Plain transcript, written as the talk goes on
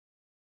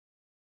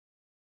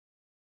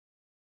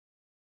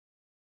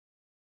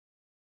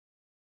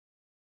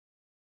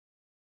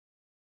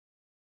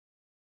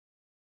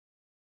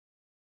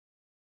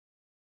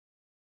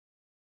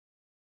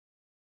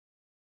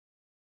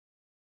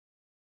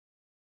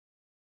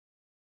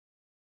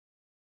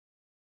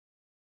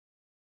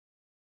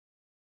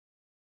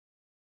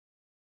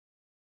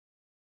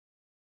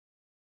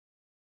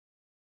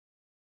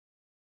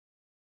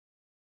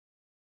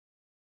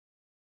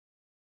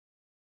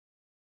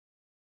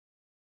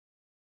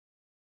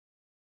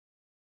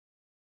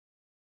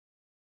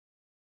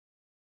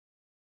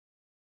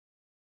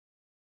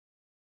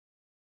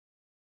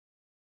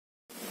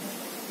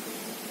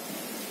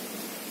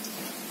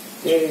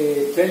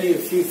Tell you a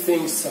few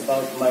things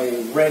about my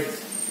red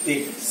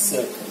big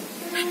circle.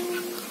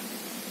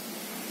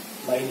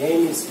 My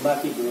name is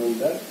Maty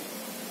Grunberg.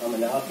 I'm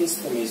an artist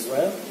from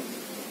Israel,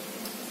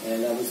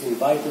 and I was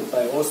invited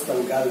by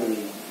OSTEN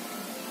Gallery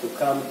to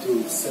come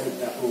to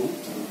St. Nahum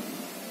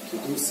to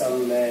do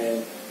some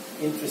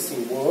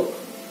interesting work,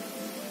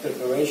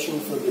 preparation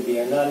for the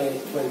Biennale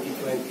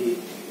 2020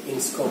 in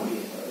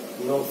Skopje,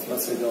 North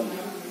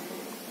Macedonia.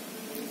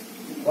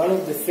 One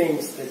of the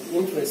things that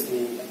interests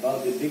me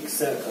about the big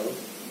circle,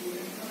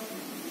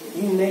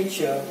 in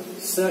nature,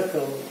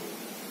 circles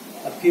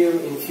appear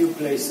in few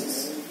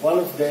places. One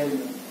of them,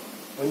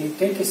 when you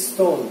take a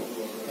stone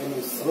and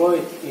you throw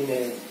it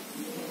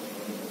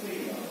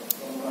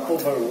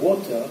over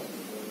water,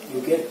 you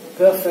get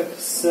perfect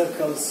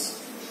circles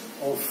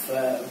of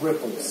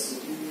ripples.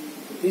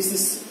 This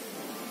is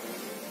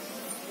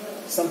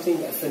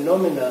a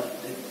phenomena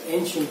that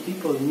ancient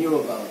people knew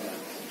about that.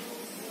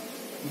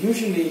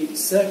 Usually,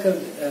 circle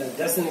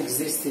doesn't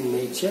exist in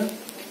nature,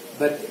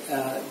 but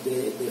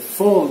the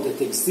form that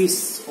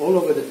exists all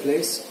over the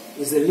place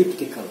is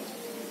elliptical.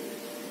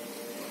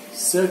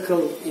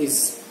 Circle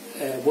is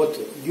what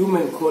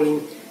human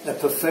calling a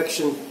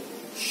perfection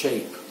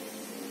shape.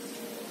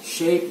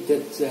 Shape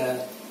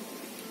that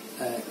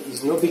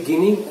is no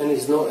beginning and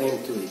is no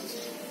end to it.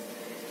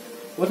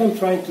 What I'm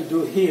trying to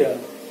do here,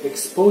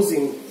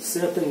 exposing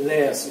certain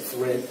layers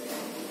of red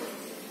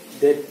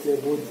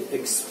that would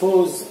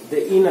expose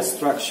the inner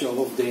structure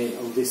of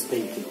this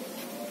painting.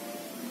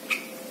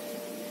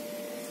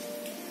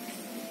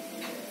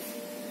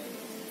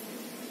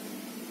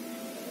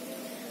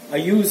 I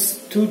use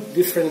two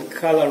different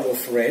colors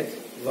of red,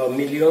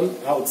 vermilion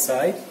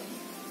outside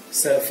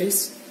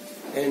surface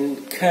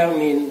and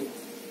carmine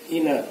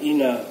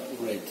inner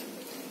red.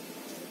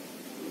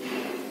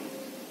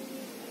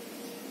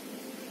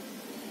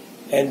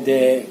 And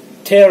the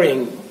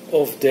tearing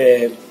of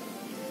the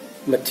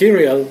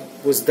material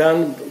was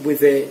done with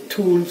the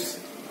tools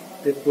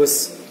that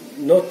was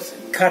not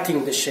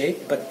cutting the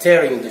shape but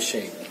tearing the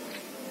shape.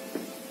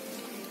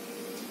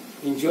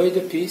 Enjoy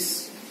the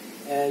piece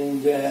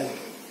and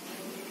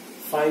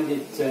find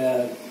it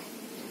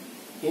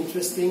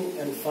interesting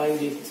and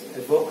find it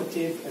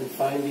evocative and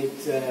find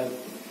it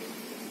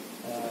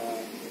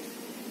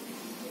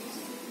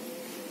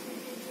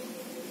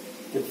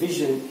the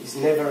vision is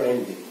never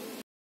ending.